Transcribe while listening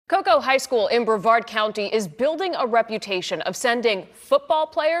Cocoa High School in Brevard County is building a reputation of sending football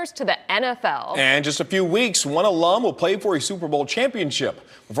players to the NFL. And just a few weeks, one alum will play for a Super Bowl championship.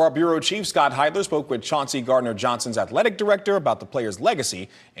 Brevard Bureau Chief Scott Heidler spoke with Chauncey Gardner-Johnson's athletic director about the player's legacy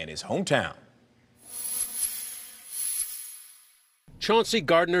and his hometown. Chauncey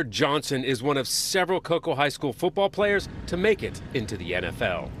Gardner-Johnson is one of several Cocoa High School football players to make it into the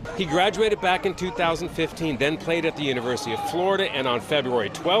NFL. He graduated back in 2015, then played at the University of Florida, and on February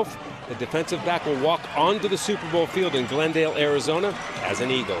 12th, the defensive back will walk onto the Super Bowl field in Glendale, Arizona as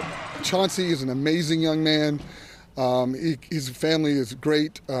an Eagle. Chauncey is an amazing young man. His family is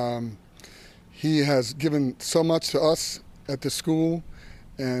great. He has given so much to us at the school,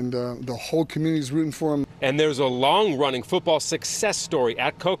 and the whole community is rooting for him. And there's a long-running football success story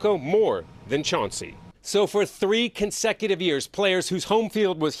at Cocoa, more than Chauncey. So for 3 consecutive years, players whose home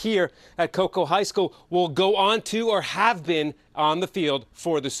field was here at Cocoa High School will go on to or have been on the field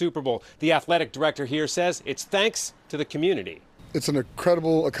for the Super Bowl. The athletic director here says it's thanks to the community. It's an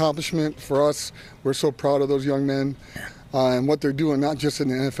incredible accomplishment for us. We're so proud of those young men and what they're doing, not just in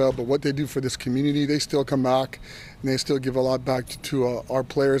the NFL, but what they do for this community. They still come back and they still give a lot back to our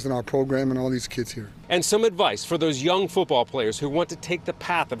players and our program and all these kids here. And some advice for those young football players who want to take the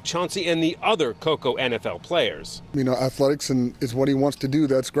path of Chauncey and the other Cocoa NFL players. You know, athletics is what he wants to do.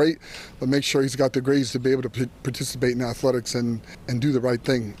 That's great, but make sure he's got the grades to be able to participate in athletics and do the right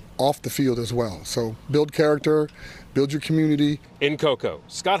thing off the field as well. So build character, build your community. In Cocoa,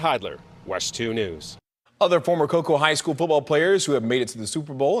 Scott Heidler, West 2 News. Other former Cocoa High School football players who have made it to the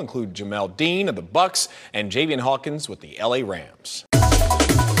Super Bowl include Jamel Dean of the Bucks and Javian Hawkins with the LA Rams.